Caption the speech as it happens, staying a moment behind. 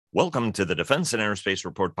Welcome to the Defense and Aerospace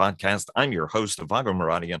Report podcast. I'm your host, Vago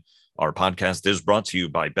Muradian. Our podcast is brought to you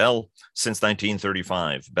by Bell. Since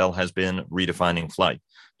 1935, Bell has been redefining flight.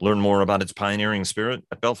 Learn more about its pioneering spirit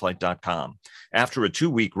at bellflight.com. After a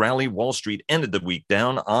two-week rally, Wall Street ended the week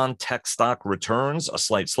down on tech stock returns, a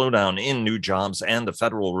slight slowdown in new jobs, and the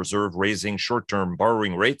Federal Reserve raising short-term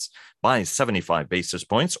borrowing rates by 75 basis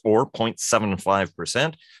points or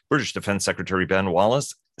 0.75%. British Defense Secretary Ben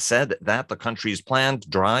Wallace said that the country's planned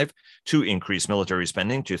drive to increase military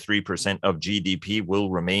spending to 3% of GDP will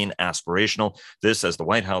remain aspirational. This as the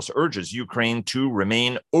White House urges Ukraine to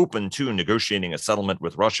remain open to negotiating a settlement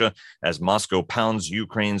with Russia as Moscow pounds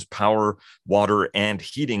Ukraine's power, water, and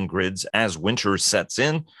heating grids as winter sets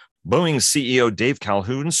in. Boeing CEO Dave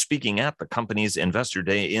Calhoun, speaking at the company's investor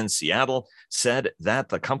day in Seattle, said that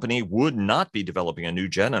the company would not be developing a new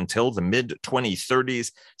jet until the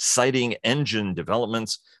mid-2030s, citing engine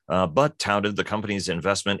developments, but touted the company's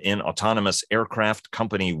investment in autonomous aircraft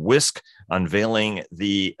company Wisk, unveiling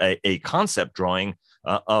a concept drawing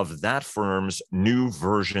of that firm's new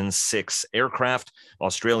version 6 aircraft.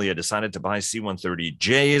 Australia decided to buy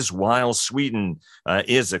C-130Js, while Sweden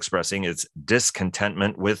is expressing its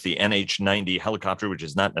discontentment with the NH-90 helicopter, which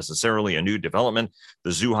is not necessarily a new development. The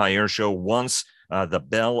Zhuhai Air Show once the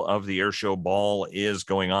belle of the airshow ball is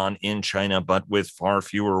going on in China, but with far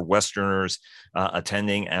fewer Westerners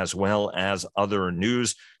attending, as well as other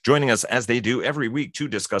news. Joining us as they do every week to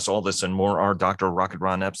discuss all this and more are Dr. Rocket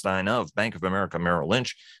Ron Epstein of Bank of America Merrill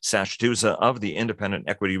Lynch, Sash Tusa of the independent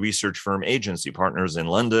equity research firm Agency Partners in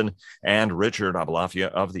London, and Richard Abalafia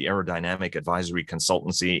of the Aerodynamic Advisory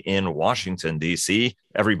Consultancy in Washington, D.C.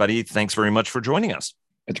 Everybody, thanks very much for joining us.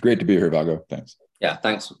 It's great to be here, Vago. Thanks. Yeah,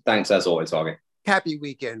 thanks as always, Vago. Happy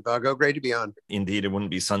weekend, Vago. Great to be on. Indeed, it wouldn't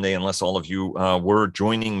be Sunday unless all of you were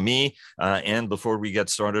joining me. And before we get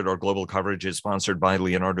started, our global coverage is sponsored by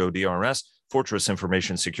Leonardo DRS. Fortress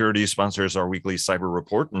Information Security sponsors our weekly cyber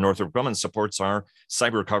report. Northrop Grumman supports our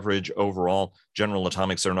cyber coverage overall. General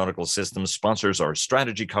Atomics Aeronautical Systems sponsors our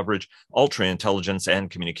strategy coverage. Ultra Intelligence and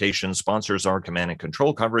Communications sponsors our command and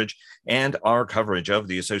control coverage. And our coverage of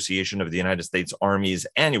the Association of the United States Army's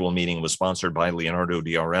annual meeting was sponsored by Leonardo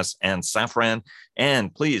DRS and Safran.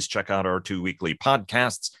 And please check out our two weekly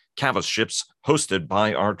podcasts, Cavas Ships, hosted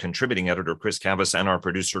by our contributing editor, Chris Cavas, and our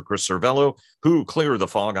producer, Chris Cervello, who clear the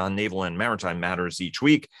fog on naval and maritime matters each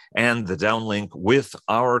week, and the downlink with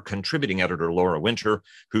our contributing editor, Laura Winter,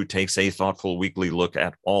 who takes a thoughtful weekly look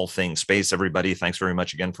at all things space. Everybody, thanks very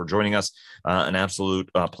much again for joining us. An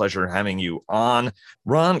absolute pleasure having you on.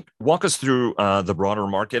 Ron, walk us through the broader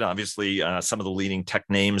market. Obviously, some of the leading tech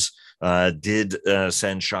names did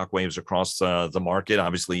send shockwaves across the market.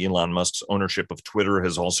 Obviously, Elon Musk's ownership of Twitter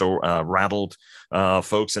has also rattled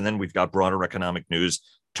folks. And then we've got broader economic news.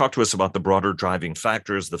 Talk to us about the broader driving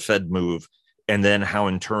factors, the Fed move, and then how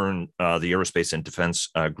in turn the aerospace and defense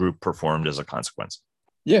group performed as a consequence.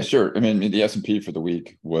 Yeah, sure. I mean, the S&P for the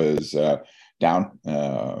week was down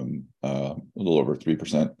a little over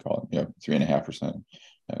 3%, call it 3.5%,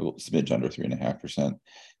 a little smidge under 3.5%.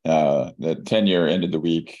 The 10-year ended the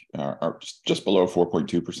week are just below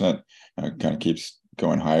 4.2%, kind of keeps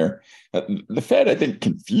going higher. The Fed, I think,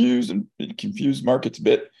 confused markets a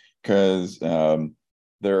bit because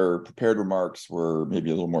their prepared remarks were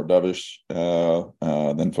maybe a little more dovish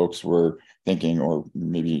than folks were thinking, or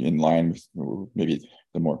maybe in line with maybe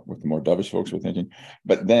the more dovish folks were thinking.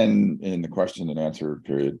 But then in the question and answer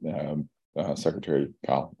period, Secretary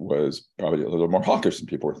Powell was probably a little more hawkish than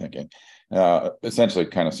people were thinking, essentially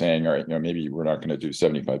kind of saying, all right, maybe we're not going to do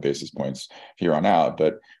 75 basis points here on out,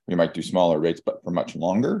 but we might do smaller rates, but for much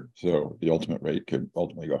longer. So the ultimate rate could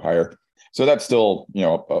ultimately go higher. So that's still,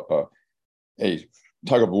 a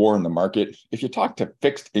tug of war in the market. If you talk to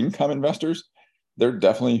fixed income investors, they're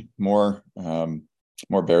definitely more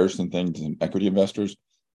bearish than equity investors.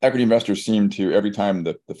 Equity investors seem to, every time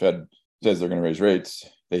the Fed says they're going to raise rates,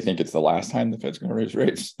 they think it's the last time the Fed's going to raise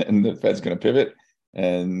rates and the Fed's going to pivot.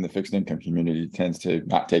 And the fixed income community tends to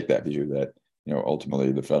not take that view that,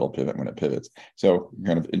 ultimately the Fed will pivot when it pivots. So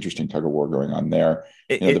kind of interesting tug of war going on there.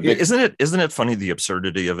 Isn't it funny, the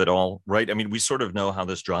absurdity of it all, right? I mean, we sort of know how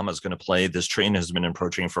this drama is going to play. This train has been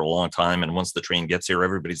approaching for a long time. And once the train gets here,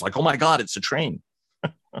 everybody's like, oh my God, it's a train.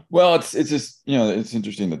 Well, it's just, it's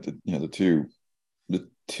interesting that the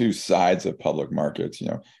two sides of public markets,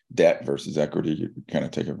 debt versus equity, you kind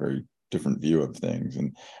of take a very different view of things.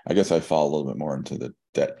 And I guess I fall a little bit more into the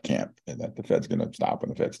debt camp, and that the Fed's going to stop when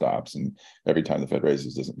the Fed stops. And every time the Fed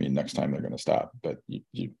raises doesn't mean next time they're going to stop. But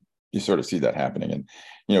you sort of see that happening. And,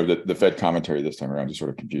 the Fed commentary this time around just sort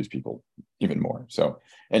of confused people even more. So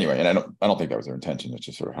anyway, and I don't think that was their intention. It's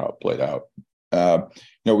just sort of how it played out.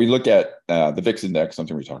 We look at the VIX index,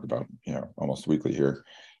 something we talk about, almost weekly here.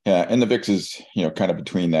 And the VIX is, kind of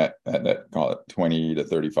between that call it 20 to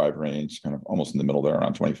 35 range, kind of almost in the middle there,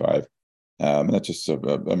 around 25. And that's just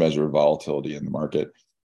a measure of volatility in the market.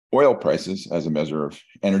 Oil prices as a measure of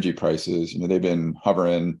energy prices, they've been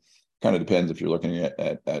hovering, kind of depends if you're looking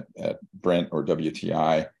at Brent or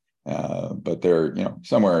WTI, but they're,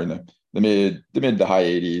 somewhere in the mid to high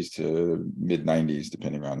 80s to mid 90s,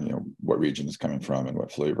 depending on, what region it's coming from and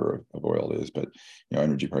what flavor of oil it is. But,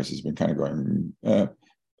 energy prices have been kind of going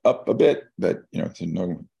up a bit, but, it's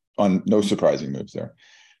no surprising moves there.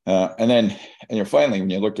 And then, finally, when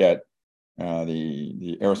you look at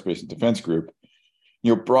the aerospace and defense group,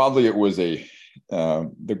 broadly, it was the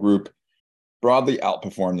group broadly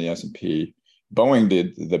outperformed the S&P. Boeing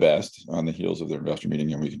did the best on the heels of their investor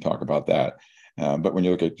meeting, and we can talk about that. But when you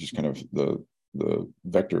look at just kind of the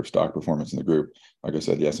vector of stock performance in the group, like I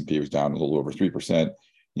said, the S&P was down a little over 3%.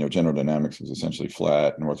 General Dynamics was essentially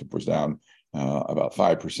flat. Northrop was down about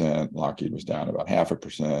 5%. Lockheed was down about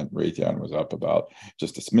 0.5%. Raytheon was up about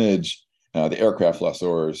just a smidge. The aircraft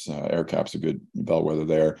lessors, AerCap's a good bellwether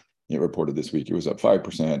there. It reported this week it was up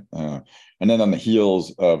 5%. And then on the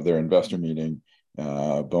heels of their investor meeting,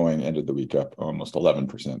 Boeing ended the week up almost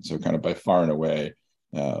 11%. So kind of by far and away,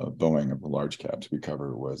 Boeing of the large caps we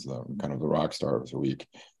cover was kind of the rock star of the week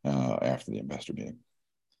after the investor meeting.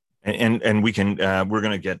 And we can we're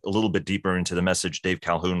going to get a little bit deeper into the message Dave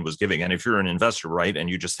Calhoun was giving. And if you're an investor, right, and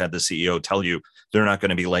you just had the CEO tell you they're not going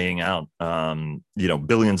to be laying out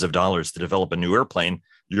billions of dollars to develop a new airplane,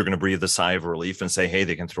 you're going to breathe a sigh of relief and say, hey,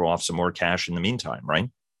 they can throw off some more cash in the meantime, right?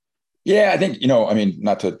 Yeah, I think,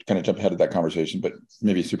 not to kind of jump ahead of that conversation, but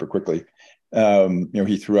maybe super quickly,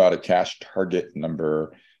 he threw out a cash target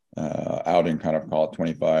number out in kind of call it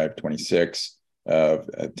 25, 26 of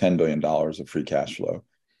 $10 billion of free cash flow.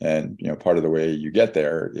 And, part of the way you get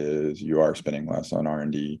there is you are spending less on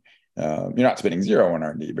R&D. You're not spending zero on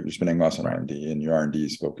R&D, but you're spending less on R&D, and your R&D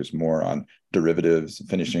is focused more on derivatives,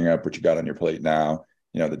 finishing up what you got on your plate now,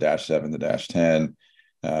 the Dash 7, the Dash 10,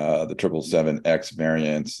 the 777X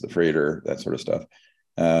variants, the freighter, that sort of stuff.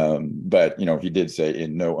 But, he did say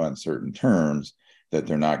in no uncertain terms that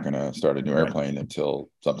they're not going to start a new airplane until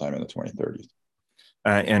sometime in the 2030s.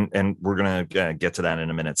 And we're going to get to that in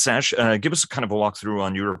a minute. Sash, give us kind of a walkthrough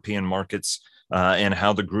on European markets and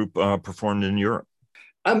how the group performed in Europe.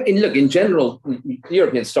 Look, in general,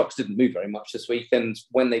 European stocks didn't move very much this week. And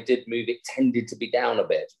when they did move, it tended to be down a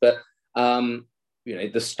bit. But,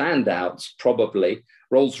 the standouts probably,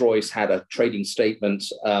 Rolls-Royce had a trading statement,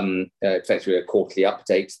 effectively a quarterly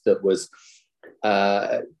update that was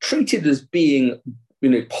treated as being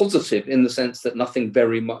positive in the sense that nothing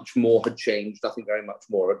very much more had changed, nothing very much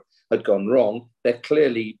more had gone wrong. They're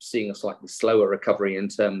clearly seeing a slightly slower recovery in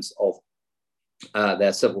terms of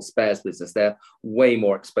their civil spares business. They're way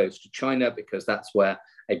more exposed to China because that's where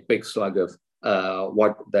a big slug of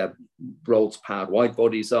their Rolls-powered wide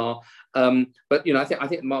bodies are. But I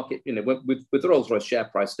think the market, with the Rolls-Royce share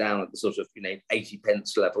price down at the sort of 80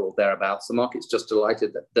 pence level or thereabouts, the market's just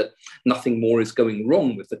delighted that nothing more is going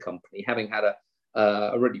wrong with the company, having had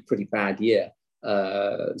a really pretty bad year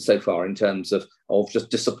so far in terms of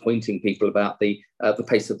just disappointing people about the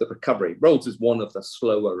pace of the recovery. Rolls is one of the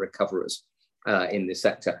slower recoverers in this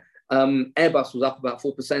sector. Airbus was up about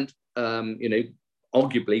 4%.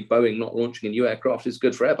 Arguably, Boeing not launching a new aircraft is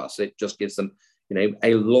good for Airbus. It just gives them,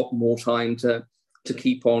 a lot more time to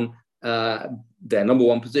keep on their number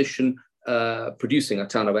one position, producing a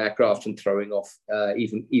ton of aircraft and throwing off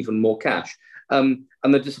even more cash. And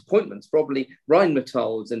the disappointments, probably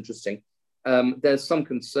Rheinmetall is interesting. There's some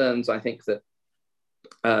concerns, I think,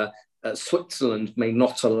 that Switzerland may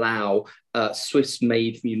not allow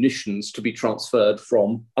Swiss-made munitions to be transferred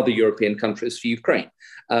from other European countries for Ukraine.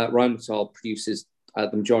 Rheinmetall produces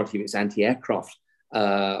the majority of its anti-aircraft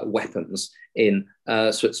weapons in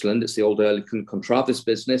Switzerland. It's the old Oerlikon Contravis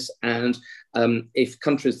business. And if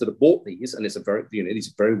countries that have bought these, and these are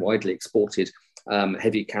very widely exported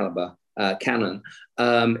heavy caliber cannon,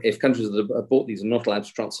 if countries that have bought these are not allowed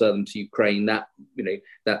to transfer them to Ukraine,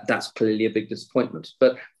 that's clearly a big disappointment.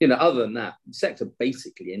 But other than that, the sector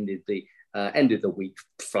basically ended the week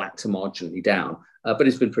flat to marginally down, but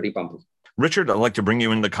it's been pretty bumpy. Richard, I'd like to bring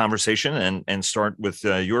you into the conversation and start with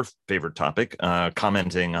your favorite topic,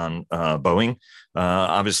 commenting on Boeing.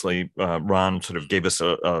 Obviously, Ron sort of gave us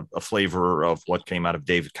a flavor of what came out of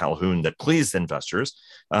David Calhoun that pleased investors,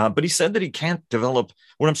 but he said that he can't develop.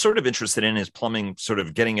 What I'm sort of interested in is plumbing, sort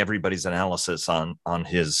of getting everybody's analysis on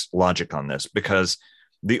his logic on this, because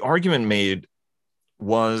the argument made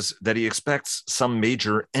was that he expects some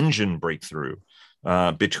major engine breakthrough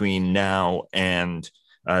between now and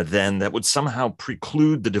then that would somehow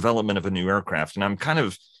preclude the development of a new aircraft. And I'm kind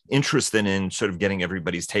of interested in sort of getting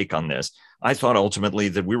everybody's take on this. I thought ultimately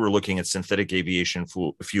that we were looking at synthetic aviation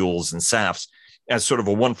fuels and SAFs as sort of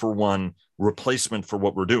a one-for-one replacement for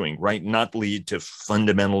what we're doing, right? Not lead to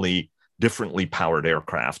fundamentally differently powered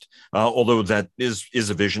aircraft, although that is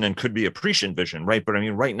a vision and could be a prescient vision, right? But I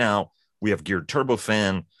mean, right now we have geared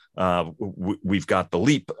turbofan. We've got the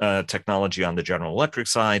LEAP technology on the General Electric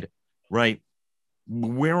side, right?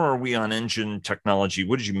 Where are we on engine technology?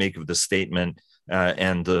 What did you make of the statement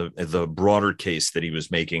and the broader case that he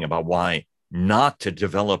was making about why not to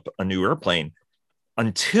develop a new airplane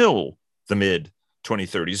until the mid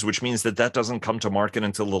 2030s, which means that doesn't come to market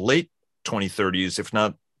until the late 2030s, if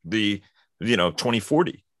not the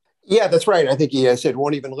 2040? Yeah, that's right. I think he said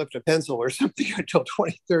won't even lift a pencil or something until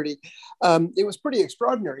 2030. It was pretty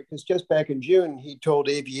extraordinary because just back in June, he told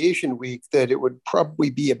Aviation Week that it would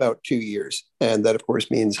probably be about 2 years. And that, of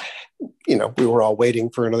course, means, we were all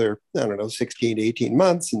waiting for another, 16 to 18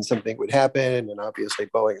 months and something would happen. And obviously,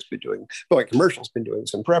 Boeing Commercial's been doing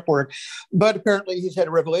some prep work. But apparently, he's had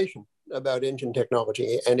a revelation about engine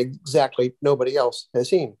technology, and exactly nobody else has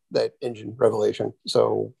seen that engine revelation.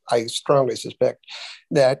 So I strongly suspect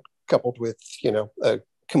that, coupled with a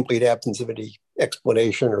complete absence of any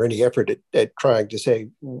explanation or any effort at trying to say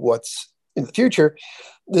what's in the future,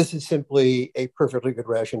 this is simply a perfectly good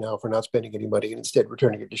rationale for not spending any money and instead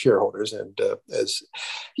returning it to shareholders. And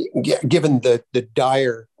given the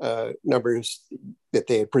dire numbers that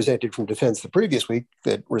they had presented from defense the previous week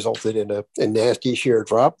that resulted in a nasty share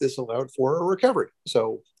drop, this allowed for a recovery.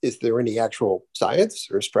 So is there any actual science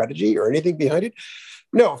or strategy or anything behind it?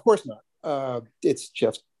 No, of course not. It's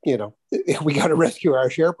just, we got to rescue our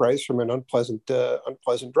share price from an unpleasant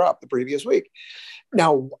drop the previous week.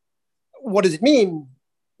 Now, what does it mean?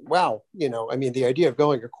 Wow, the idea of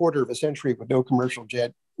going a quarter of a century with no commercial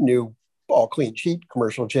jet, new all clean sheet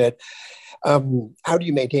commercial jet. How do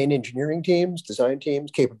you maintain engineering teams, design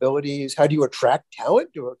teams, capabilities? How do you attract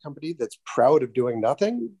talent to a company that's proud of doing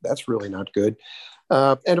nothing? That's really not good.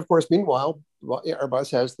 And of course, meanwhile,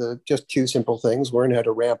 Airbus has just two simple things: learn how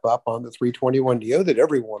to ramp up on the 321neo that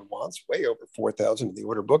everyone wants, way over 4,000 in the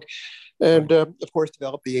order book, and of course,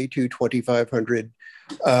 develop the A220-500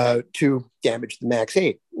 to damage the MAX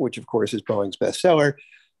 8, which of course is Boeing's bestseller.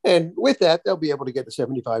 And with that, they'll be able to get to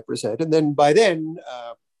 75%. And then by then,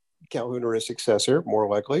 Calhoun or a successor, more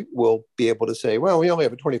likely, will be able to say, well, we only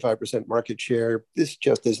have a 25% market share. This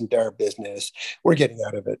just isn't our business. We're getting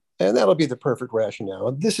out of it. And that'll be the perfect rationale.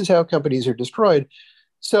 And this is how companies are destroyed.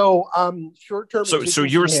 So short-term... So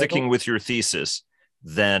you're sticking with your thesis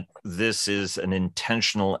that this is an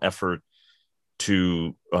intentional effort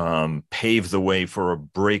to pave the way for a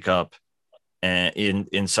breakup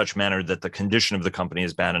in such manner that the condition of the company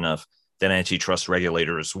is bad enough that antitrust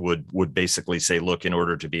regulators would basically say, look, in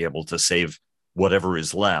order to be able to save whatever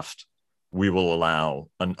is left, we will allow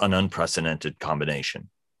an unprecedented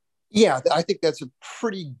combination. Yeah, I think that's a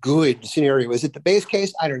pretty good scenario. Is it the base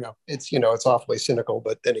case? I don't know. It's awfully cynical,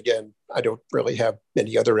 but then again, I don't really have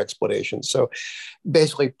any other explanations. So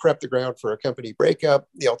basically prep the ground for a company breakup.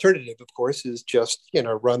 The alternative, of course, is just,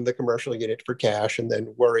 run the commercial unit for cash and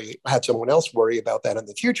then have someone else worry about that in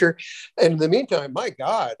the future. And in the meantime, my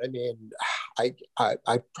God, I'm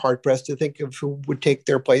hard pressed to think of who would take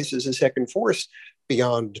their place as a second force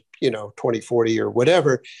beyond 2040 or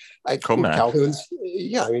whatever. Calhoun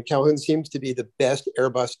seems to be the best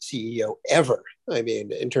Airbus CEO ever.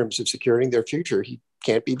 In terms of securing their future, he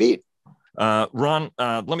can't be beat. Ron,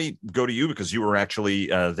 let me go to you because you were actually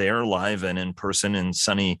there live and in person in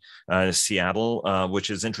sunny Seattle, which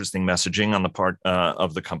is interesting messaging on the part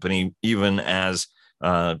of the company, even as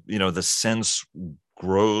the sense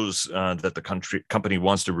grows that the company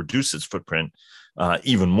wants to reduce its footprint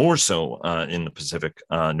even more so in the Pacific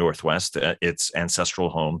Northwest, its ancestral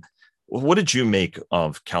home. What did you make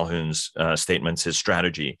of Calhoun's statements, his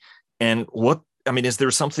strategy, and is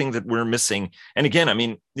there something that we're missing? And again,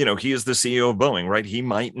 he is the CEO of Boeing, right? He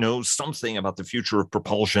might know something about the future of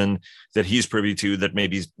propulsion that he's privy to that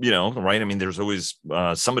maybe, right? There's always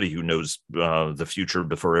somebody who knows the future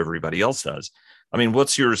before everybody else does.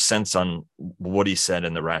 What's your sense on what he said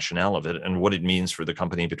and the rationale of it and what it means for the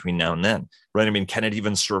company between now and then, right? Can it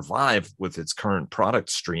even survive with its current product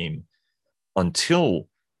stream until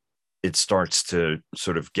it starts to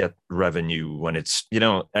sort of get revenue when it's,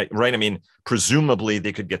 right? Presumably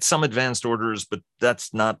they could get some advanced orders, but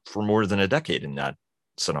that's not for more than a decade in that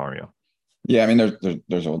scenario. Yeah,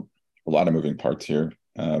 there's a lot of moving parts here.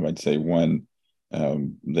 I'd say one,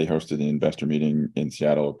 they hosted an investor meeting in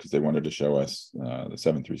Seattle because they wanted to show us the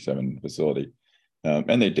 737 facility.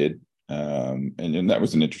 And they did. And that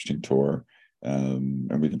was an interesting tour.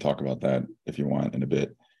 And we can talk about that if you want in a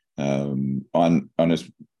bit. On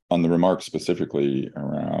the remarks specifically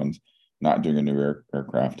around not doing a new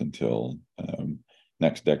aircraft until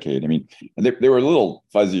next decade. I mean, they were a little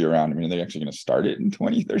fuzzy around. I mean, are they actually going to start it in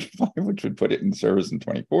 2035, which would put it in service in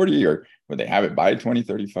 2040, or would they have it by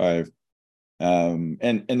 2035? And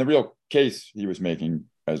the real case he was making,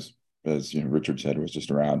 as Richard said, was just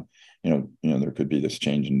around, there could be this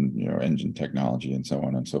change in, engine technology and so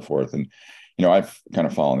on and so forth. And, I've kind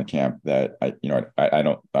of fallen the camp that I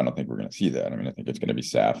don't think we're going to see that. I mean, I think it's going to be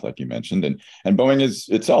SAF, like you mentioned, and Boeing is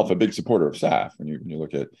itself a big supporter of SAF. When you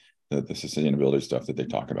look at the sustainability stuff that they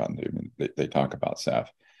talk about, and they talk about SAF.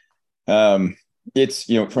 It's,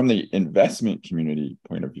 from the investment community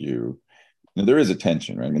point of view, there is a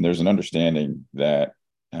tension, right? I mean, there's an understanding that,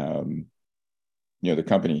 the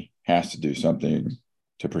company has to do something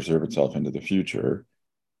to preserve itself into the future.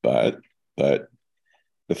 But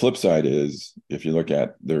the flip side is, if you look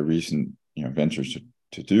at their recent, ventures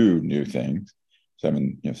to do new things,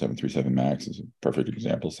 737 MAX is a perfect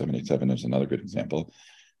example. 787 is another good example.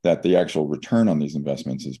 That the actual return on these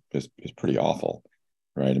investments is pretty awful,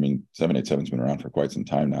 right? I mean, 787's been around for quite some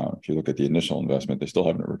time now. If you look at the initial investment, they still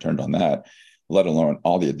haven't returned on that, let alone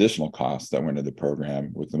all the additional costs that went into the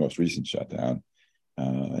program with the most recent shutdown.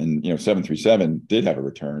 And 737 did have a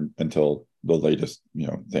return until the latest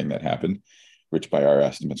thing that happened, which by our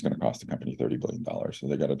estimate is going to cost the company $30 billion. So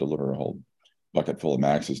they got to deliver a whole bucket full of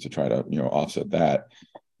Maxes to try to offset that.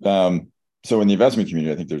 So in the investment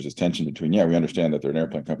community, I think there's this tension between, we understand that they're an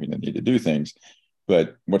airplane company that need to do things,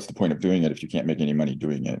 but what's the point of doing it if you can't make any money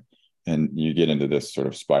doing it? And you get into this sort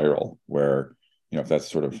of spiral where, if that's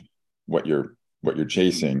sort of what you're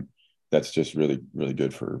chasing, that's just really, really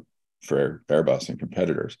good for Airbus and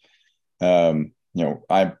competitors.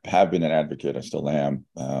 I have been an advocate, I still am,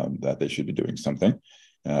 that they should be doing something.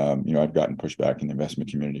 I've gotten pushback in the investment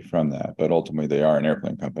community from that, but ultimately they are an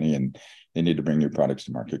airplane company and they need to bring new products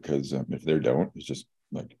to market, because if they don't, it's just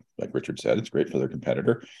like Richard said, it's great for their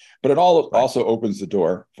competitor, but it also opens the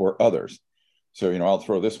door for others. So, I'll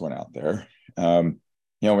throw this one out there.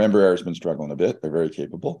 Embraer has been struggling a bit. They're very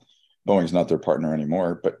capable. Boeing's not their partner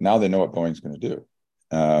anymore, but now they know what Boeing's going to do.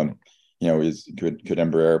 Could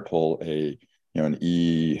Embraer pull an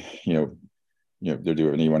E, they're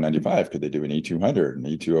doing an E195. Could they do an E200, an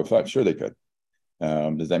E205? Sure, they could.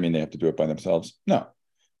 Does that mean they have to do it by themselves? No.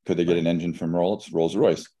 Could they get an engine from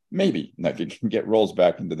Rolls-Royce? Maybe. That could get Rolls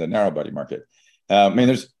back into the narrow body market. I mean,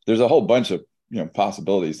 there's a whole bunch of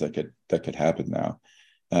possibilities that could happen now.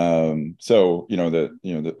 So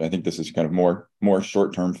I think this is kind of more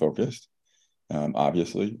short-term focused.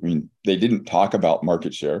 Obviously, I mean, they didn't talk about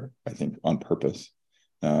market share, I think, on purpose,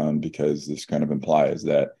 because this kind of implies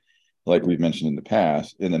that, like we've mentioned in the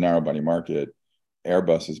past, in the narrow body market,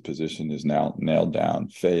 Airbus's position is now nailed down,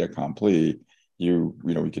 fait accompli.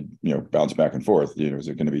 We could bounce back and forth. Is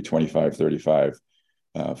it going to be 25, 35,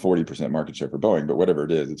 40% market share for Boeing? But whatever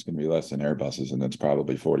it is, it's going to be less than Airbus's, and it's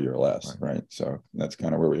probably 40 or less, right? So that's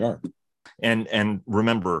kind of where we are. And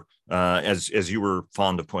remember, as you were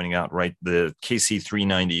fond of pointing out, right, the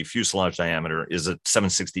KC-390 fuselage diameter is a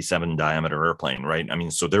 767 diameter airplane, right? I mean,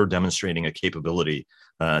 so they're demonstrating a capability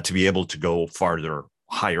to be able to go farther,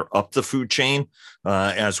 higher up the food chain,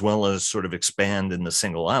 as well as sort of expand in the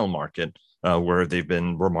single aisle market, where they've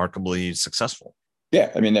been remarkably successful.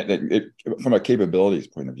 Yeah, I mean, from a capabilities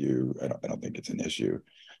point of view, I don't think it's an issue.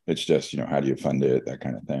 It's just, how do you fund it, that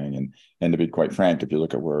kind of thing. And to be quite frank, if you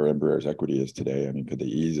look at where Embraer's equity is today, I mean, could they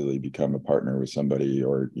easily become a partner with somebody,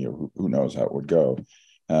 or who knows how it would go?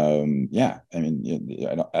 Yeah, I mean,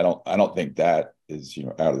 I don't think that is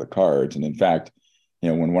out of the cards. And in fact,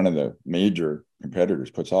 when one of the major competitors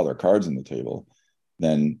puts all their cards on the table,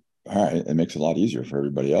 then all right, it makes it a lot easier for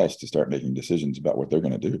everybody else to start making decisions about what they're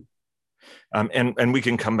going to do. And we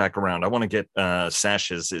can come back around. I want to get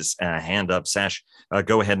Sash's hand up. Sash,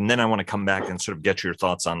 go ahead. And then I want to come back and sort of get your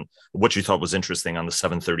thoughts on what you thought was interesting on the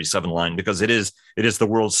 737 line, because it is the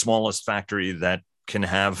world's smallest factory that can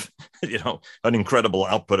have, an incredible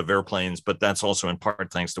output of airplanes, but that's also in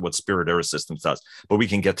part thanks to what Spirit AeroSystems does. But we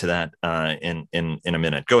can get to that in a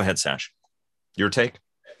minute. Go ahead, Sash. Your take?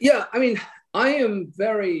 Yeah, I mean, I am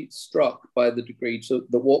very struck by the degree to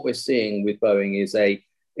that what we're seeing with Boeing is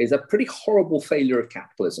a pretty horrible failure of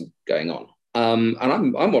capitalism going on. And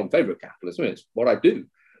I'm all in favor of capitalism. It's what I do.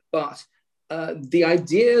 But the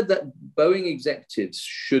idea that Boeing executives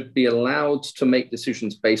should be allowed to make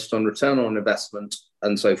decisions based on return on investment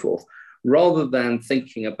and so forth, rather than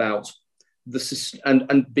thinking about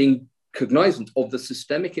and being cognizant of the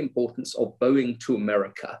systemic importance of Boeing to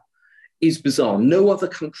America, is bizarre. No other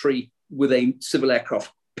country with a civil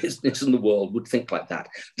aircraft business in the world would think like that.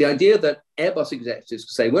 The idea that Airbus executives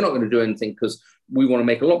say, we're not going to do anything because we want to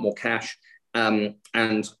make a lot more cash, and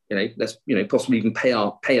let's possibly even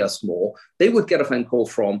pay us more. They would get a phone call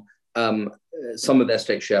from some of their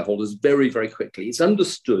state shareholders very, very quickly. It's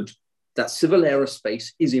understood that civil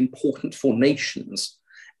aerospace is important for nations,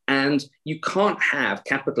 and you can't have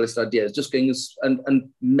capitalist ideas just going and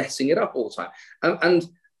messing it up all the time.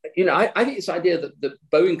 I think this idea that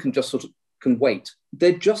Boeing can just sort of can wait,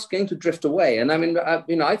 they're just going to drift away. And I mean,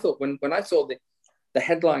 I thought when I saw the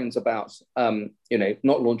headlines about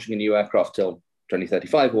not launching a new aircraft till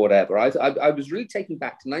 2035 or whatever, I was really taken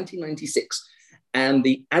back to 1996 and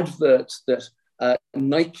the advert that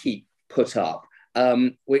Nike put up,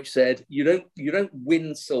 which said, you don't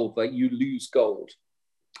win silver, you lose gold.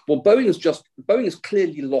 Well, Boeing has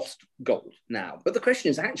clearly lost gold now. But the question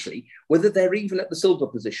is actually whether they're even at the silver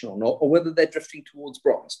position or not, or whether they're drifting towards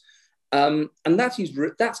bronze. And that's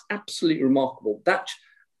absolutely remarkable.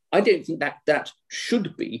 I don't think that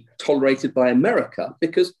should be tolerated by America,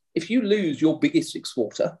 because if you lose your biggest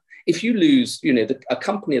exporter, if you lose a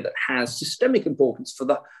company that has systemic importance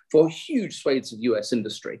for huge swathes of US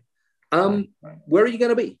industry, where are you going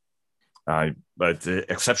to be? But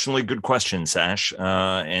exceptionally good question, Sash.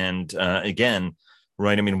 Again,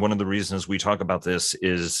 right. I mean, one of the reasons we talk about this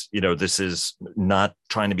is, this is not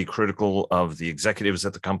trying to be critical of the executives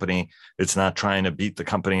at the company. It's not trying to beat the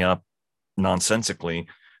company up nonsensically.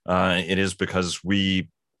 It is because we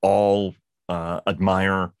all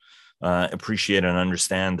admire, appreciate, and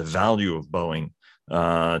understand the value of Boeing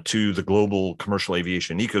to the global commercial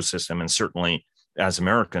aviation ecosystem. And certainly as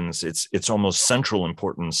Americans, it's almost central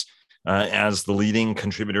importance as the leading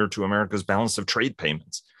contributor to America's balance of trade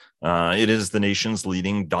payments. It is the nation's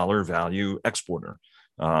leading dollar value exporter.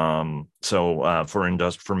 For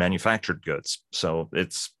manufactured goods. So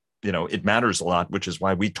it's, it matters a lot, which is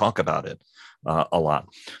why we talk about it a lot.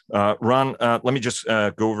 Ron, let me just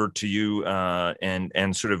go over to you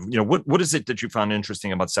and sort of, what is it that you found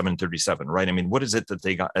interesting about 737, right? I mean, what is it that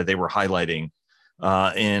they were highlighting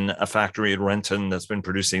in a factory at Renton that's been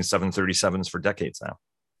producing 737s for decades now?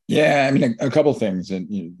 Yeah, I mean, a couple of things. And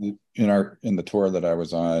in the tour that I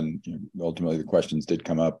was on, ultimately the questions did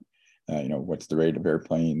come up. What's the rate of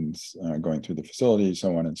airplanes going through the facility,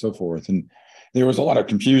 so on and so forth. And there was a lot of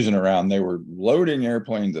confusion around. They were loading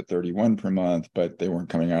airplanes at 31 per month, but they weren't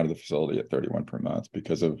coming out of the facility at 31 per month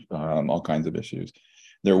because of all kinds of issues.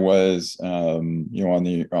 There was, on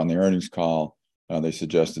the earnings call, they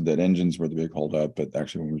suggested that engines were the big holdup, but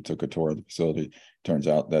actually when we took a tour of the facility, turns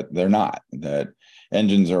out that they're not, that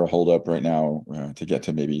engines are a holdup right now to get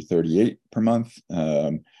to maybe 38 per month.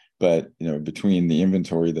 But between the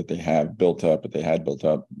inventory that they had built up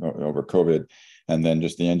over COVID, and then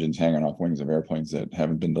just the engines hanging off wings of airplanes that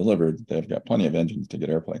haven't been delivered, they've got plenty of engines to get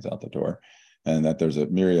airplanes out the door, and that there's a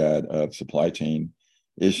myriad of supply chain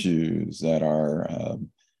issues that are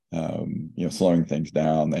slowing things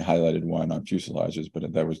down. They highlighted one on fuselages,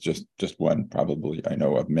 but that was just one, probably, I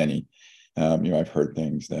know of many. I've heard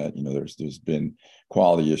things that there's been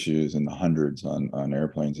quality issues in the hundreds on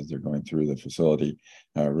airplanes as they're going through the facility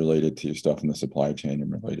related to stuff in the supply chain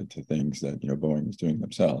and related to things that Boeing was doing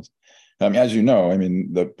themselves. As you know, I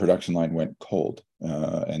mean, the production line went cold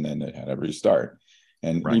and then it had to restart.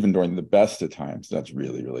 And right. Even during the best of times, that's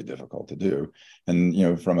really, really difficult to do.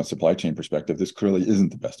 And from a supply chain perspective, this clearly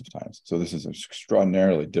isn't the best of times. So this is an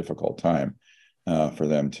extraordinarily difficult time for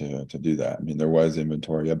them to do that. I mean, there was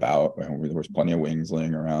inventory there was plenty of wings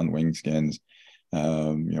laying around, wing skins,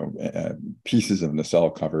 pieces of nacelle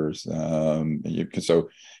covers. In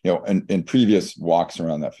previous walks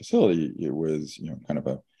around that facility, it was, kind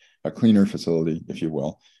of a cleaner facility, if you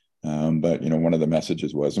will. But one of the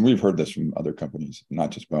messages was, and we've heard this from other companies,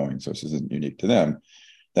 not just Boeing, so this isn't unique to them,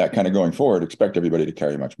 that kind of going forward, expect everybody to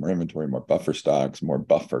carry much more inventory, more buffer stocks, more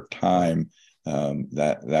buffer time,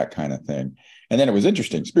 that kind of thing. And then it was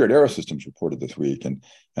interesting. Spirit AeroSystems reported this week, and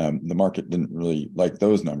the market didn't really like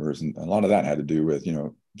those numbers, and a lot of that had to do with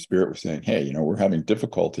Spirit was saying, hey, we're having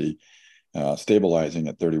difficulty stabilizing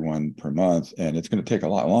at 31 per month, and it's going to take a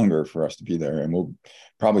lot longer for us to be there, and we'll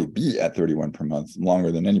probably be at 31 per month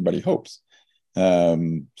longer than anybody hopes.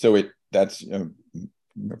 So that's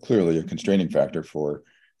clearly a constraining factor for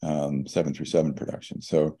 737 production.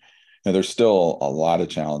 So there's still a lot of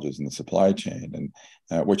challenges in the supply chain,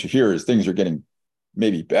 and what you hear is things are getting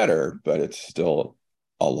maybe better, but it's still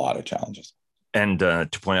a lot of challenges. And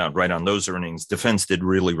to point out, right on those earnings, defense did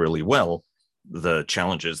really, really well. the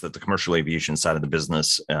challenges that the commercial aviation side of the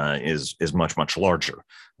business is much larger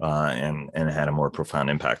and had a more profound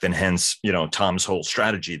impact. And hence, Tom's whole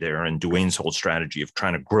strategy there and Duane's whole strategy of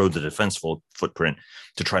trying to grow the defense footprint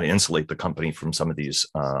to try to insulate the company from some of these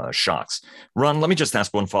shocks. Ron, let me just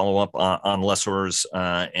ask one follow-up on lessors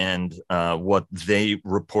and what they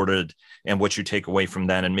reported and what you take away from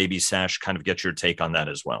that, and maybe Sash kind of get your take on that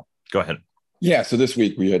as well. Go ahead. Yeah, so this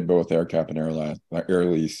week we had both AerCap and Air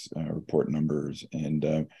Lease report numbers,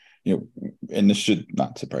 and and this should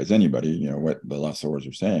not surprise anybody. What the lessors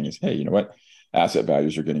are saying is, hey, what, asset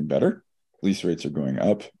values are getting better, lease rates are going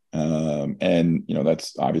up, and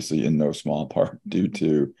that's obviously in no small part due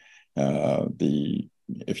to the,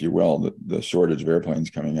 if you will, the shortage of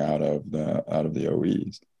airplanes coming out of the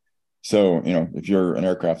OEs. So, if you're an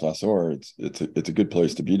aircraft lessor, it's a good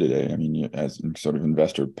place to be today. I mean, as in sort of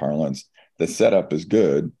investor parlance, the setup is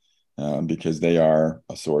good because they are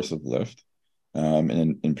a source of lift.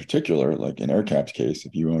 And in particular, like in AerCap's case,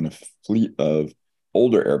 if you own a fleet of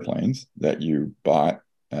older airplanes that you bought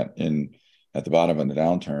at the bottom of the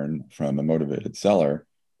downturn from a motivated seller,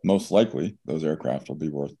 most likely those aircraft will be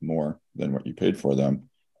worth more than what you paid for them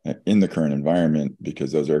in the current environment,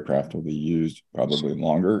 because those aircraft will be used probably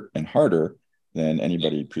longer and harder than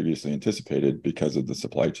anybody previously anticipated because of the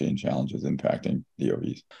supply chain challenges impacting the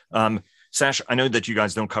OEs. Sash, I know that you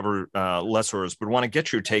guys don't cover lessors, but want to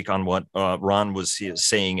get your take on what Ron was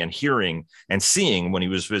saying and hearing and seeing when he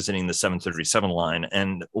was visiting the 737 line,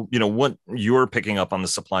 and what you're picking up on the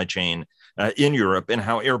supply chain in Europe and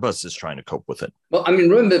how Airbus is trying to cope with it. Well, I mean,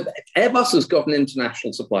 remember, Airbus has got an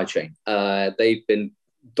international supply chain. They've been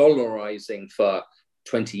dollarizing for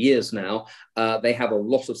 20 years now. They have a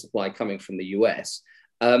lot of supply coming from the US.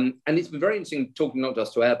 And it's been very interesting talking not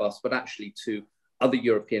just to Airbus, but actually to other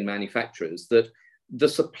European manufacturers, that the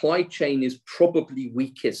supply chain is probably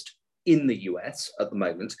weakest in the US at the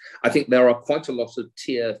moment. I think there are quite a lot of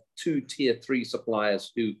tier 2, tier 3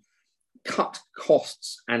 suppliers who cut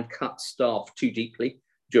costs and cut staff too deeply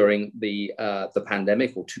during the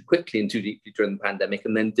pandemic, or too quickly and too deeply during the pandemic,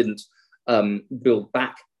 and then didn't build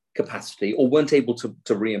back capacity or weren't able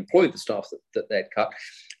to re-employ the staff that they'd cut.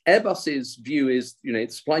 Airbus's view is, the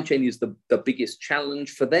supply chain is the biggest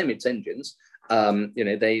challenge for them. It's engines.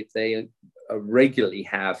 They regularly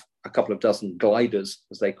have a couple of dozen gliders,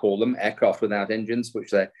 as they call them, aircraft without engines,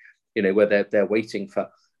 which they're waiting for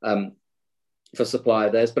supply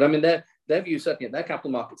of theirs. But I mean, their view, certainly at their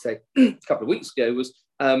capital markets day a couple of weeks ago, was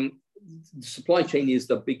the supply chain is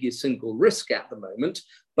the biggest single risk at the moment,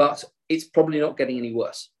 but it's probably not getting any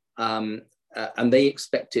worse. And they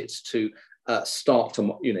expect it to start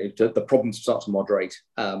to, the problems start to moderate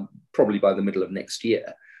probably by the middle of next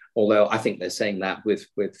year. Although I think they're saying that with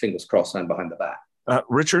fingers crossed and behind the back.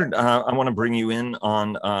 Richard, I want to bring you in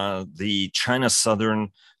on the China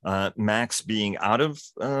Southern MAX being out of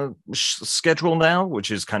schedule now,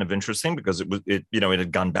 which is kind of interesting because it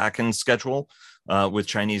had gone back in schedule with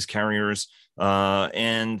Chinese carriers,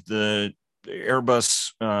 and the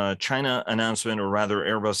Airbus China announcement, or rather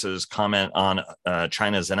Airbus's comment on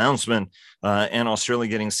China's announcement, and Australia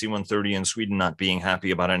getting C-130 and Sweden not being happy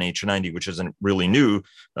about an H-90, which isn't really new.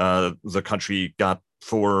 The country got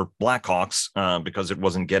 4 Blackhawks because it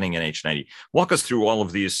wasn't getting an H-90. Walk us through all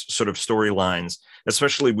of these sort of storylines,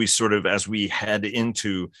 especially as we head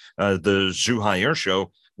into the Zhuhai Air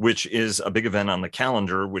Show, which is a big event on the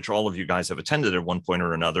calendar, which all of you guys have attended at one point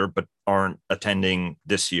or another, but aren't attending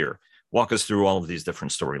this year. Walk us through all of these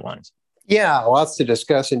different storylines. Yeah, lots to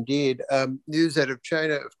discuss indeed. News out of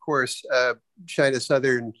China, of course. China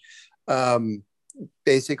Southern,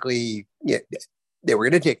 basically, they were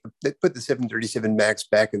going to put the 737 MAX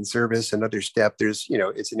back in service. Another step. There's,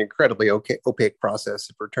 it's an incredibly opaque process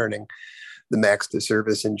of returning the MAX to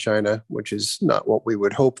service in China, which is not what we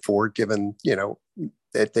would hope for, given,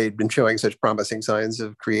 that they'd been showing such promising signs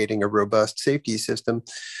of creating a robust safety system.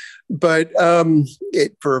 But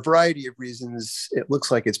for a variety of reasons, it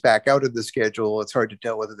looks like it's back out of the schedule. It's hard to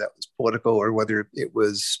tell whether that was political or whether it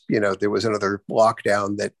was, there was another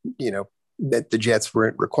lockdown that, that the jets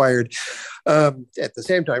weren't required. At the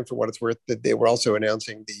same time, for what it's worth, that they were also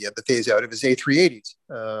announcing the phase out of his A380s.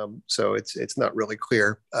 So it's not really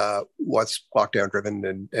clear what's lockdown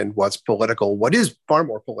driven and what's political. What is far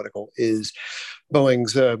more political is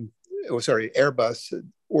Airbus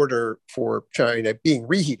order for China being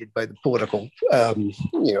reheated by the political,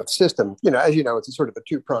 system. As you know, it's a sort of a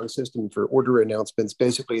two-pronged system for order announcements.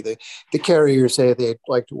 Basically, the carriers say they'd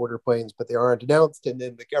like to order planes, but they aren't announced, and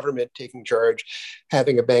then the government taking charge,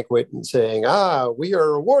 having a banquet and saying, we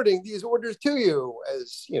are awarding these orders to you.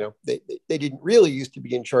 As they didn't really used to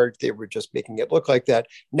be in charge. They were just making it look like that.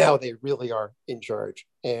 Now they really are in charge.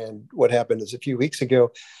 And what happened is a few weeks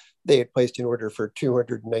ago, they had placed an order for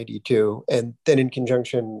 292. And then in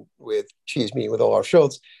conjunction with Xi's meeting with Olaf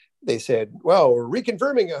Scholz, they said, well, we're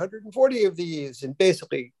reconfirming 140 of these, and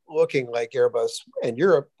basically looking like Airbus and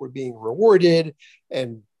Europe were being rewarded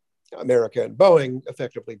and America and Boeing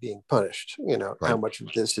effectively being punished. Right. How much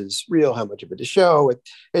of this is real, how much of it is show,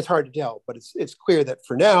 it's hard to tell, but it's clear that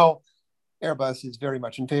for now, Airbus is very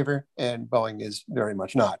much in favor and Boeing is very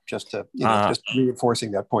much not, just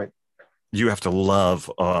reinforcing that point. You have to love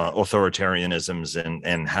authoritarianisms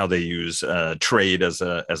and how they use trade as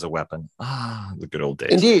a weapon. The good old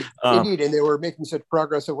days. Indeed. And they were making such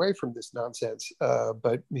progress away from this nonsense.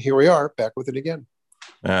 But here we are, back with it again.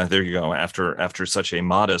 There you go. After such a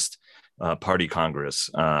modest party Congress,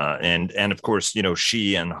 and of course,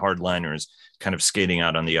 Xi and hardliners kind of skating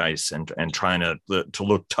out on the ice and trying to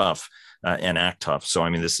look tough and act tough. So I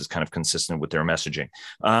mean, this is kind of consistent with their messaging.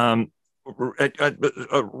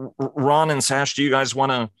 Ron and Sash, do you guys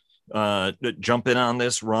want to jump in on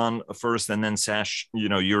this? Ron first, and then Sash,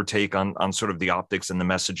 your take on sort of the optics and the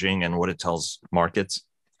messaging and what it tells markets.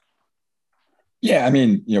 Yeah, I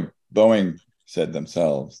mean, Boeing said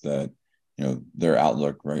themselves that their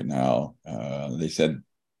outlook right now. They said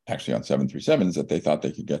actually on 737s that they thought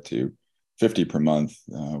they could get to 50 per month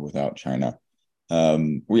without China.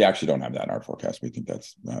 We actually don't have that in our forecast. We think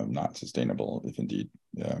that's not sustainable if indeed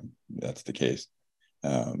that's the case.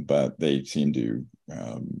 But they seem to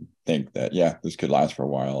think that, this could last for a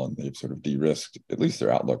while, and they've sort of de-risked at least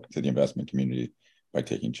their outlook to the investment community by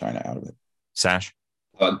taking China out of it. Sash?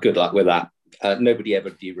 Good luck with that. Nobody ever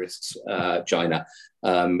de-risks China,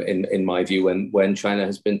 in my view, when China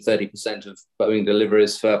has been 30% of Boeing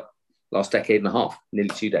deliveries for last decade and a half, nearly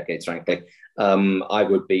 2 decades, frankly. I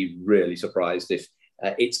would be really surprised if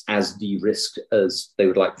it's as de-risked as they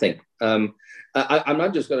would like to think.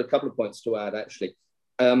 I've just got a couple of points to add, actually,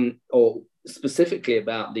 or specifically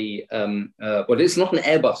about the, it's not an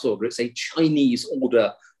Airbus order, it's a Chinese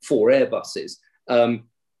order for Airbuses.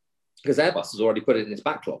 Because Airbus has already put it in its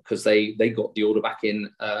backlog because they got the order back in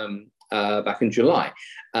July.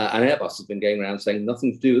 And Airbus has been going around saying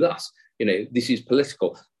nothing to do with us. This is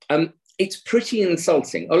political. It's pretty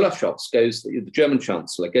insulting. Olaf Scholz the German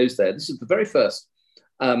Chancellor goes there. This is the very first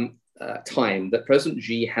time that President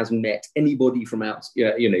Xi has met anybody from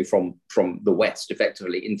from the West,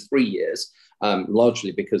 effectively, in 3 years,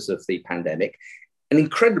 largely because of the pandemic. An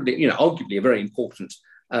incredibly, arguably a very important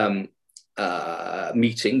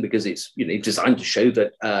meeting, because it's designed to show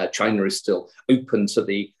that China is still open to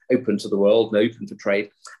the world and open to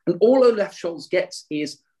trade. And all Olaf Scholz gets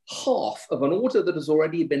is half of an order that has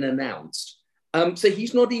already been announced. So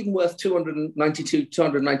he's not even worth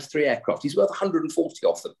 293 aircraft. He's worth 140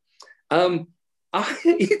 of them.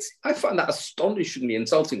 I find that astonishingly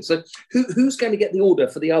insulting. So who's going to get the order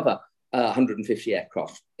for the other 150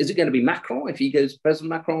 aircraft? Is it going to be Macron if he goes, President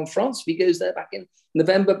Macron of France, if he goes there back in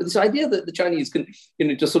November? But this idea that the Chinese can,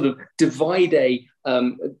 just sort of divide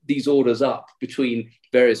these orders up between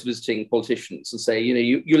various visiting politicians and say,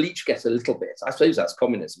 you'll each get a little bit. I suppose that's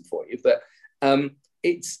communism for you, but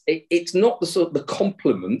it's not the sort of the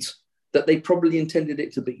compliment that they probably intended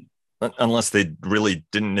it to be. Unless they really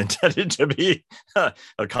didn't intend it to be a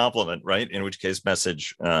compliment, right? In which case,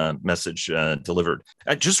 message delivered.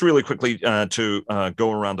 Just really quickly to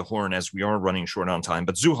go around the horn, as we are running short on time,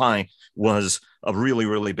 but Zhuhai was a really,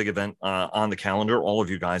 really big event on the calendar. All of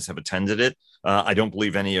you guys have attended it. I don't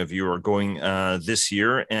believe any of you are going this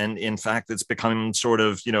year. And in fact, it's become sort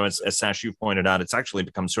of, as Sash, you pointed out, it's actually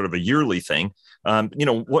become sort of a yearly thing.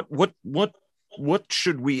 What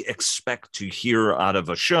should we expect to hear out of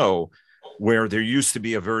a show where there used to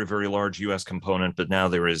be a very, very large U.S. component, but now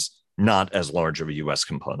there is not as large of a U.S.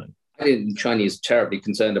 component? I think the Chinese are terribly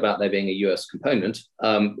concerned about there being a U.S. component.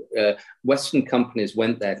 Western companies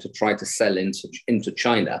went there to try to sell into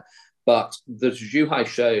China, but the Zhuhai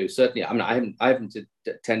show, certainly, I haven't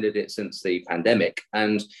attended it since the pandemic,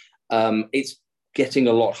 and it's getting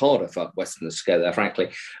a lot harder for Westerners to go there, frankly.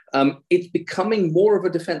 It's becoming more of a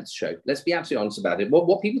defense show. Let's be absolutely honest about it.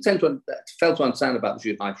 What people tend to fail to understand about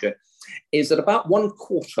the Zhuhai show is that about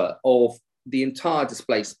 1/4 of the entire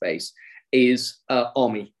display space is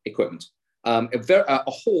army equipment. A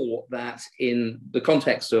hall that in the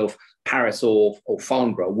context of Paris or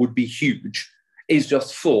Farnborough would be huge is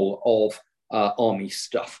just full of army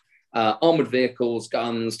stuff. Armored vehicles,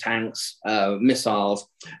 guns, tanks, missiles,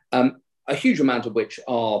 a huge amount of which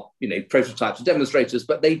are, prototypes and demonstrators,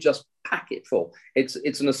 but they just pack it full.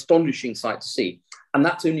 It's an astonishing sight to see. And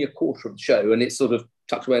that's only a quarter of the show, and it's sort of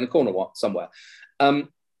tucked away in a corner somewhere.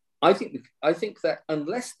 I think that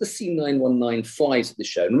unless the C919 flies at the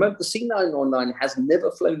show, remember the C919 has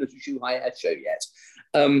never flown at a Zhuhai Air Show yet.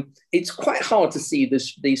 It's quite hard to see the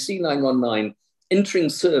C919 entering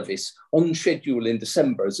service on schedule in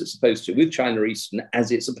December, as it's supposed to, with China Eastern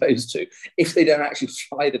as it's supposed to, if they don't actually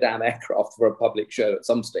fly the damn aircraft for a public show at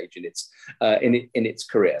some stage in its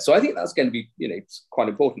career. So I think that's going to be, it's quite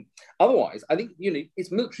important. Otherwise, I think,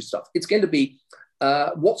 it's military stuff. It's going to be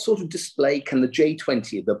what sort of display can the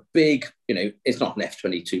J-20, the big, it's not an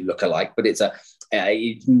F-22 lookalike, but it's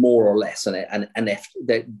it's more or less an F.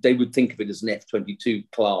 They would think of it as an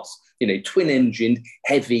F-22 class, twin-engined,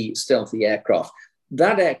 heavy, stealthy aircraft.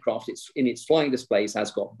 That aircraft, in its flying displays,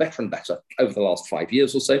 has got better and better over the last 5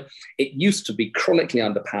 years or so. It used to be chronically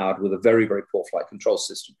underpowered with a very, very poor flight control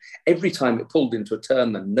system. Every time it pulled into a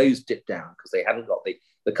turn, the nose dipped down because they hadn't got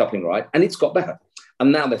the coupling right, and it's got better.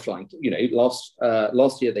 And now they're flying,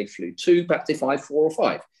 last year they flew 2, perhaps they fly 4 or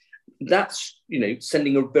 5. That's,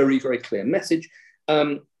 sending a very, very clear message.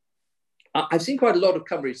 I've seen quite a lot of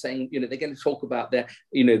coverage saying, they're going to talk about their,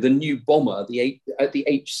 the new bomber, the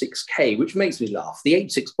H-6K, which makes me laugh. The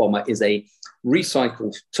H-6 bomber is a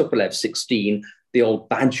recycled Tupolev 16, the old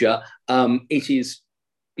Badger. It is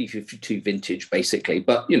B-52 vintage, basically.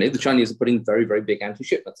 But, the Chinese are putting very, very big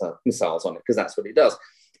anti-ship missiles on it because that's what it does.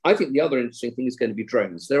 I think the other interesting thing is going to be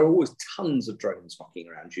drones. There are always tons of drones knocking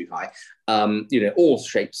around Zhuhai, all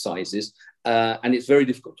shapes, sizes. And it's very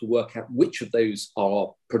difficult to work out which of those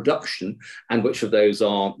are production and which of those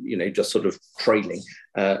are, just sort of trailing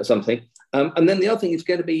something. And then the other thing is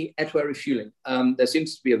going to be air-to-air refueling. There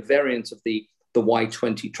seems to be a variant of the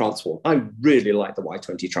Y-20 transport. I really like the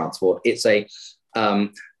Y-20 transport. It's a,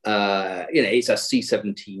 it's a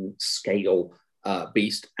C-17 scale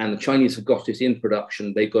beast, and the Chinese have got it in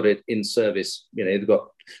production. They've got it in service. They've got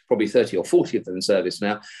probably 30 or 40 of them in service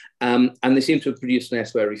now, and they seem to have produced an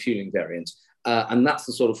air-to-air refueling variant, and that's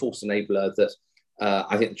the sort of force enabler that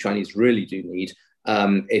I think the Chinese really do need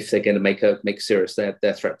if they're going to make serious their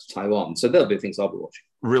threat to Taiwan. So there'll be things I'll be watching.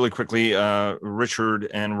 Really quickly, Richard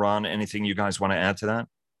and Ron, anything you guys want to add to that?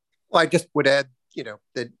 Well, I just would add,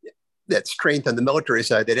 that strength on the military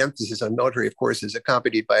side, that emphasis on military, of course, is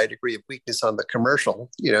accompanied by a degree of weakness on the commercial.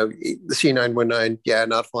 The C919,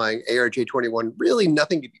 not flying. ARJ21, really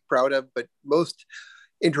nothing to be proud of. But most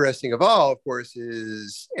interesting of all, of course,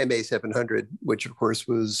 is MA700, which, of course,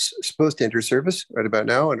 was supposed to enter service right about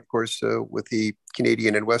now. And, of course, with the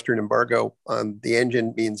Canadian and Western embargo on the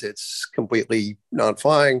engine means it's completely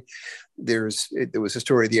not-flying. There was a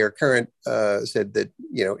story, the Air Current said that,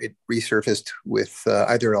 it resurfaced with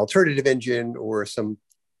either an alternative engine or some,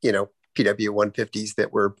 PW150s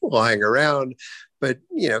that were lying around. But,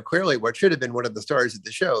 clearly what should have been one of the stars of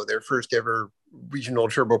the show, their first ever regional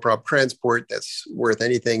turboprop transport that's worth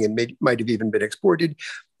anything and might have even been exported,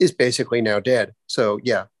 is basically now dead. So,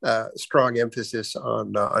 strong emphasis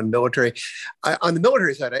on military. On the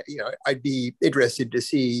military side, I'd be interested to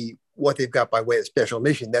see what they've got by way of special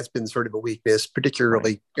mission. That's been sort of a weakness,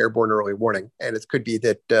 particularly airborne early warning. And it could be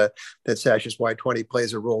that Sash's Y-20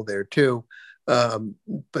 plays a role there too.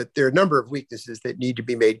 But there are a number of weaknesses that need to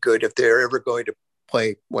be made good if they're ever going to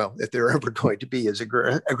play, if they're ever going to be as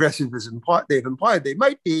aggressive as they've implied they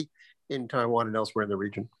might be in Taiwan and elsewhere in the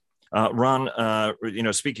region. Ron,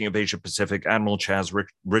 speaking of Asia Pacific, Admiral Chaz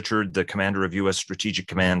Richard, the commander of U.S. Strategic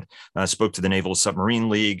Command, spoke to the Naval Submarine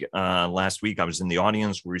League last week. I was in the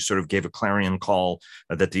audience where he sort of gave a clarion call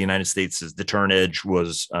that the United States' deterrent edge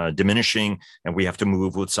was diminishing, and we have to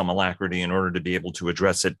move with some alacrity in order to be able to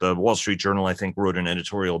address it. The Wall Street Journal, I think, wrote an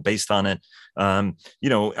editorial based on it. Are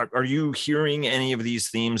you hearing any of these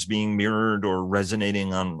themes being mirrored or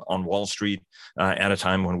resonating on Wall Street at a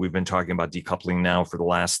time when we've been talking about decoupling now for the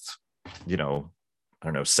last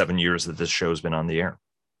 7 years that this show's been on the air?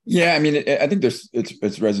 Yeah, I mean, I think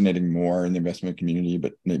it's resonating more in the investment community,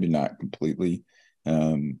 but maybe not completely.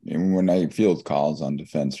 And when I field calls on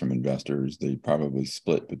defense from investors, they probably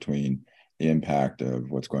split between the impact of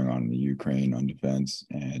what's going on in the Ukraine on defense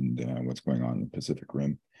and what's going on in the Pacific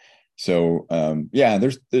Rim. So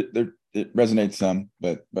it resonates some,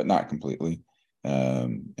 but not completely.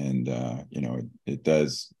 It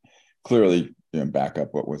does clearly back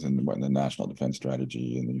up what was in the National Defense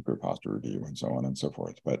Strategy and the Nuclear Posture Review and so on and so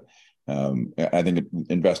forth. But I think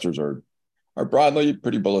investors are broadly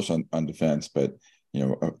pretty bullish on defense, but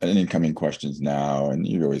an incoming questions now, and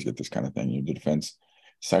you always get this kind of thing. The defense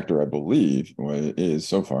sector, I believe, is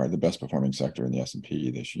so far the best performing sector in the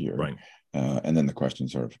S&P this year. Right. And then the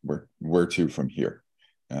questions are where to from here.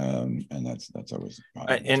 And that's always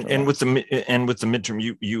and with the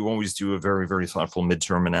midterm, you always do a very, very thoughtful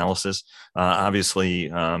midterm analysis. Obviously,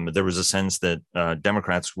 there was a sense that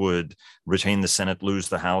Democrats would retain the Senate, lose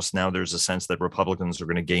the House. Now there's a sense that Republicans are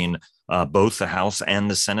going to gain both the House and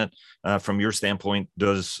the Senate. From your standpoint,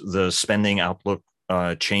 does the spending outlook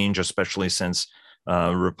change, especially since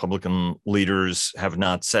Republican leaders have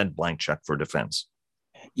not said blank check for defense?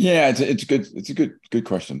 Yeah, it's a good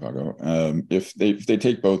question, Vago. If they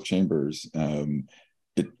take both chambers,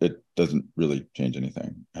 it doesn't really change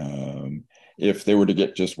anything. If they were to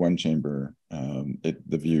get just one chamber, the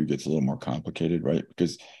view gets a little more complicated, right?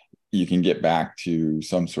 Because you can get back to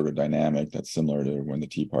some sort of dynamic that's similar to when the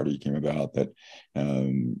Tea Party came about. That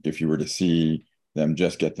if you were to see them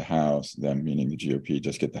just get the House, them meaning the GOP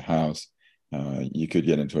just get the House, you could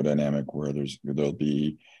get into a dynamic where there'll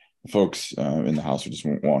be folks in the House who just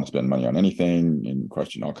won't want to spend money on anything and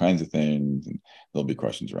question all kinds of things, and there'll be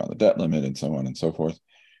questions around the debt limit and so on and so forth.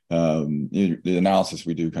 The analysis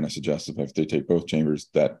we do kind of suggests that if they take both chambers,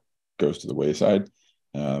 that goes to the wayside.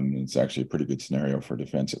 It's actually a pretty good scenario for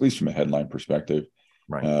defense, at least from a headline perspective.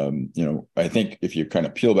 Right. I think if you kind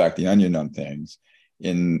of peel back the onion on things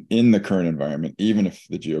in the current environment, even if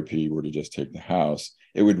the GOP were to just take the House,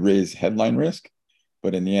 it would raise headline risk.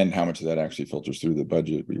 But in the end, how much of that actually filters through the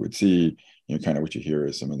budget, we would see, kind of what you hear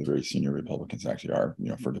is some of the very senior Republicans actually are,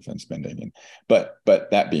 for defense spending. But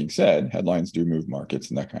that being said, headlines do move markets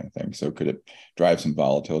and that kind of thing. So could it drive some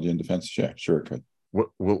volatility in defense? Yeah, sure it could.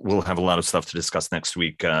 We'll have a lot of stuff to discuss next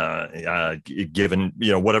week, given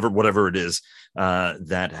whatever it is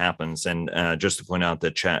that happens. And just to point out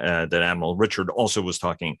that that Admiral Richard also was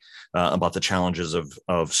talking about the challenges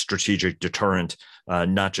of strategic deterrent,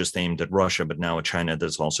 not just aimed at Russia, but now at China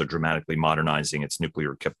that's also dramatically modernizing its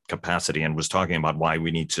nuclear capacity, and was talking about why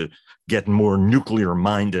we need to get more nuclear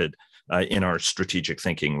minded in our strategic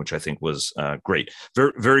thinking, which I think was great.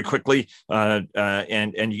 Very, very quickly,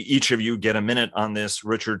 and each of you get a minute on this.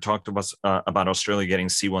 Richard talked to us about Australia getting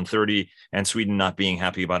C-130 and Sweden not being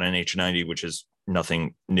happy about NH-90, which is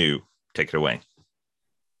nothing new. Take it away.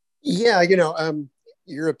 Yeah,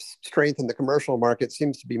 Europe's strength in the commercial market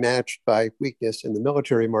seems to be matched by weakness in the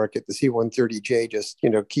military market. The C-130J just,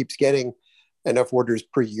 keeps getting enough orders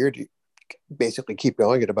per year to basically keep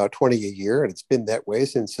going at about 20 a year, and it's been that way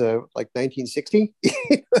since 1960. I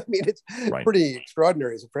mean, it's right. Pretty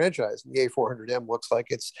extraordinary as a franchise. And the A400M looks like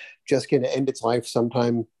it's just going to end its life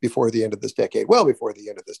sometime before the end of this decade, well before the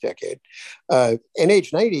end of this decade.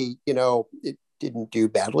 NH-90, it didn't do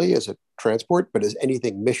badly as a transport, but as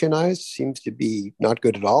anything missionized, seems to be not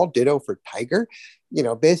good at all. Ditto for Tiger.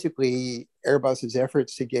 Basically Airbus's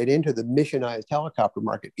efforts to get into the missionized helicopter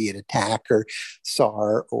market, be it ATAC or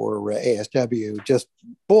SAR or ASW, just,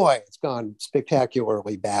 boy, it's gone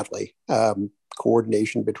spectacularly badly.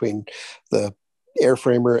 Coordination between the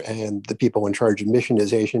airframer and the people in charge of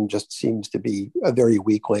missionization just seems to be a very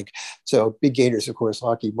weak link. So big gainers, of course,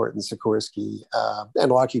 Lockheed Martin, Sikorsky,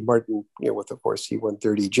 and Lockheed Martin, with, of course,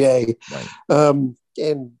 C-130J. Right.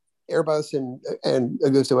 And Airbus and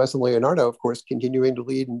Augusto S and Leonardo, of course, continuing to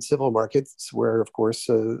lead in civil markets where, of course,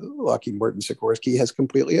 Lockheed Martin Sikorsky has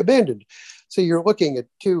completely abandoned. So you're looking at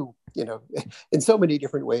two, in so many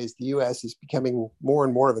different ways, the U.S. is becoming more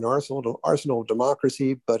and more of an arsenal of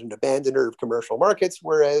democracy, but an abandoner of commercial markets,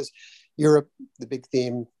 whereas Europe, the big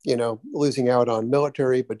theme, losing out on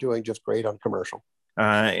military, but doing just great on commercial.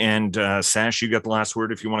 And Sash, you got the last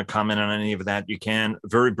word. If you want to comment on any of that, you can.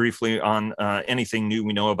 Very briefly on anything new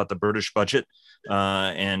we know about the British budget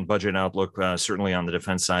and budget outlook, certainly on the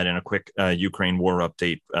defense side, and a quick Ukraine war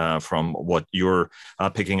update from what you're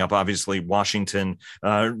picking up. Obviously, Washington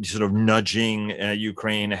sort of nudging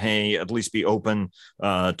Ukraine, hey, at least be open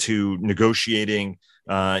to negotiating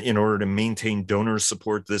in order to maintain donor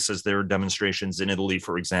support. This is their demonstrations in Italy,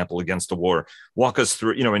 for example, against the war. Walk us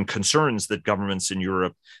through, and concerns that governments in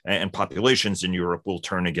Europe and populations in Europe will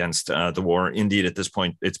turn against the war. Indeed, at this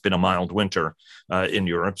point, it's been a mild winter in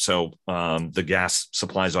Europe, so the gas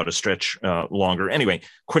supplies ought to stretch longer. Anyway,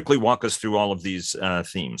 quickly walk us through all of these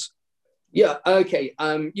themes. Yeah, okay.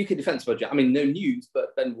 UK defence budget. I mean, no news,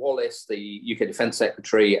 but Ben Wallace, the UK Defence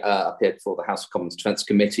Secretary, appeared before the House of Commons Defence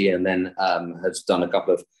Committee and then has done a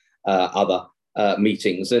couple of other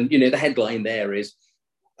meetings. And, the headline there is,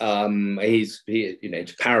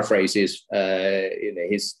 to paraphrase his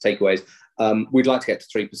takeaways, we'd like to get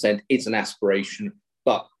to 3%. It's an aspiration,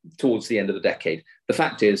 but towards the end of the decade. The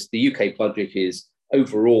fact is the UK budget is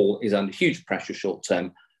overall is under huge pressure short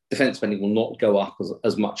term. Defence spending will not go up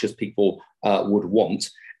as much as people would want.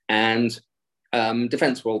 And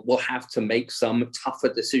defence will have to make some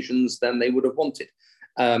tougher decisions than they would have wanted.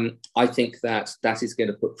 I think that is going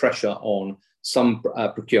to put pressure on some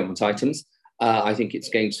procurement items. I think it's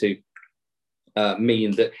going to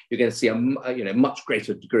mean that you're going to see a much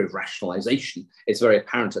greater degree of rationalization. It's very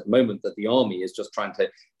apparent at the moment that the army is just trying to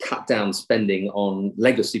cut down spending on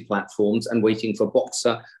legacy platforms and waiting for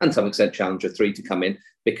Boxer and to some extent Challenger 3 to come in,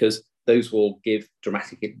 because those will give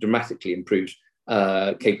dramatically improved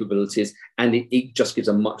capabilities, and it just gives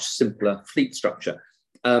a much simpler fleet structure.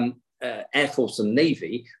 Air Force and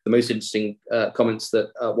Navy, the most interesting comments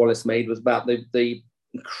that Wallace made was about the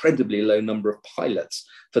incredibly low number of pilots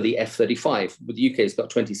for the F-35. But the UK has got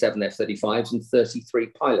 27 F-35s and 33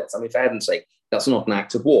 pilots. I mean, for heaven's sake, that's not an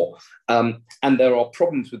act of war. And there are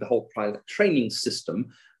problems with the whole pilot training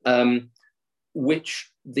system,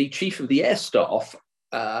 which the Chief of the Air Staff,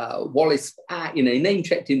 Wallace,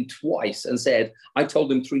 name-checked him twice and said, I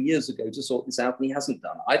told him 3 years ago to sort this out, and he hasn't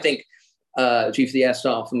done it. I think Chief of the Air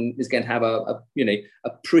Staff is going to have a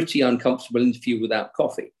pretty uncomfortable interview without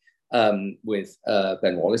coffee with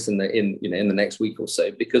Ben Wallace in the next week or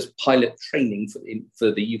so, because pilot training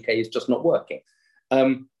for the UK is just not working.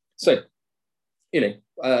 UK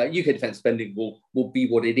defence spending will be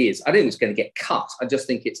what it is. I don't think it's going to get cut. I just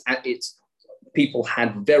think it's people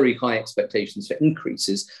had very high expectations for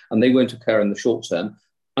increases, and they won't occur in the short term,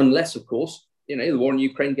 unless, of course, the war in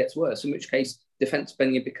Ukraine gets worse, in which case defence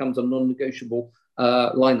spending becomes a non-negotiable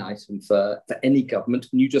line item for any government,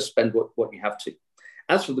 and you just spend what you have to.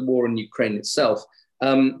 As for the war in Ukraine itself,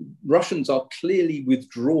 Russians are clearly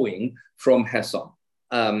withdrawing from Kherson.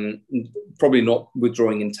 Probably not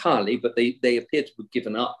withdrawing entirely, but they appear to have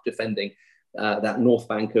given up defending that north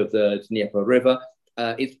bank of the Dnieper River.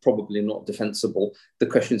 It's probably not defensible. The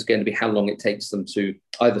question is going to be how long it takes them to,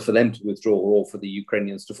 either for them to withdraw or for the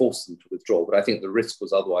Ukrainians to force them to withdraw. But I think the risk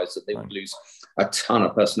was otherwise that they would lose a ton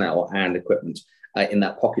of personnel and equipment in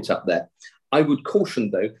that pocket up there. I would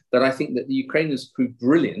caution, though, that I think that the Ukrainians proved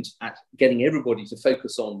brilliant at getting everybody to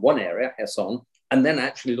focus on one area, Kherson, and then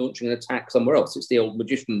actually launching an attack somewhere else. It's the old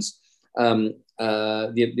magician's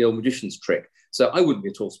the old magician's trick. So I wouldn't be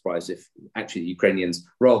at all surprised if actually the Ukrainians,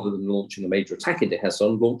 rather than launching a major attack into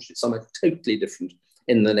Kherson, launched it somewhere totally different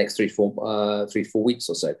in the next 3-4 weeks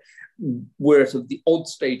or so. We're at the odd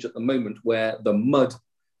stage at the moment where the mud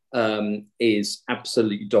is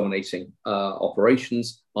absolutely dominating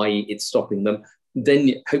operations, i.e. it's stopping them.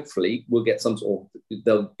 Then hopefully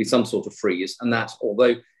there'll be some sort of freeze, and that,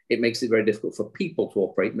 although it makes it very difficult for people to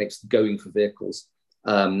operate, makes going for vehicles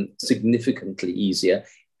significantly easier.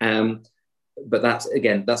 But that's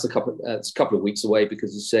a couple of weeks away, because,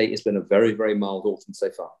 as you say, it's been a very, very mild autumn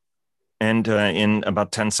so far. And in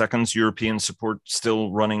about 10 seconds, European support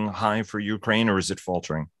still running high for Ukraine, or is it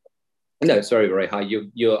faltering? No, it's very, very high.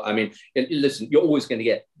 Listen, you're always going to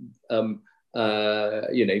get,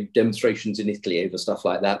 demonstrations in Italy over stuff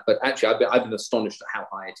like that. But actually, I've been astonished at how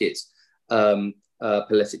high it is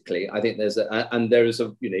politically. I think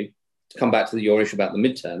to come back to your issue about the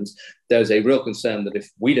midterms, there's a real concern that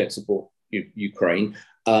if we don't support Ukraine,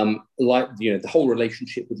 the whole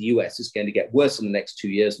relationship with the US is going to get worse in the next 2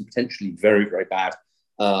 years, and potentially very, very bad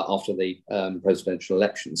after the presidential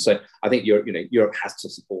election. So I think Europe has to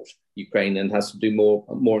support Ukraine and has to do more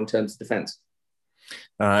in terms of defense.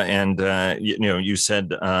 You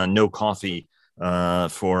said no coffee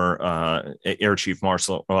for Air Chief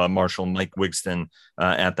Marshal Mike Wigston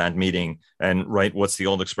at that meeting. And right, what's the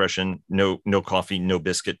old expression? No coffee, no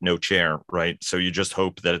biscuit, no chair, right? So you just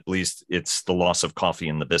hope that at least it's the loss of coffee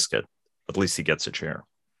and the biscuit. At least he gets a chair.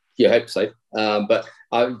 Yeah, I hope so. But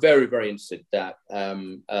I'm very, very interested that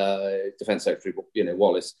Defence Secretary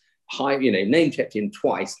Wallace name-checked him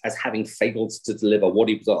twice as having failed to deliver what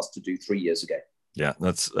he was asked to do 3 years ago. Yeah,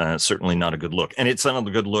 that's certainly not a good look. And it's not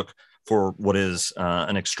a good look for what is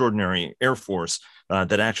an extraordinary Air Force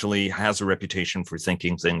that actually has a reputation for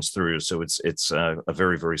thinking things through. So it's a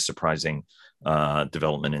very, very surprising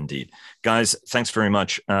development indeed. Guys, thanks very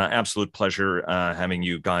much. Absolute pleasure having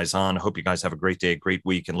you guys on. Hope you guys have a great day, great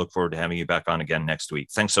week, and look forward to having you back on again next week.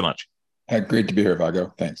 Thanks so much. Great to be here,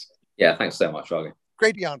 Vago. Thanks. Yeah, thanks so much, Vago.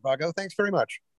 Great to be on, Vago. Thanks very much.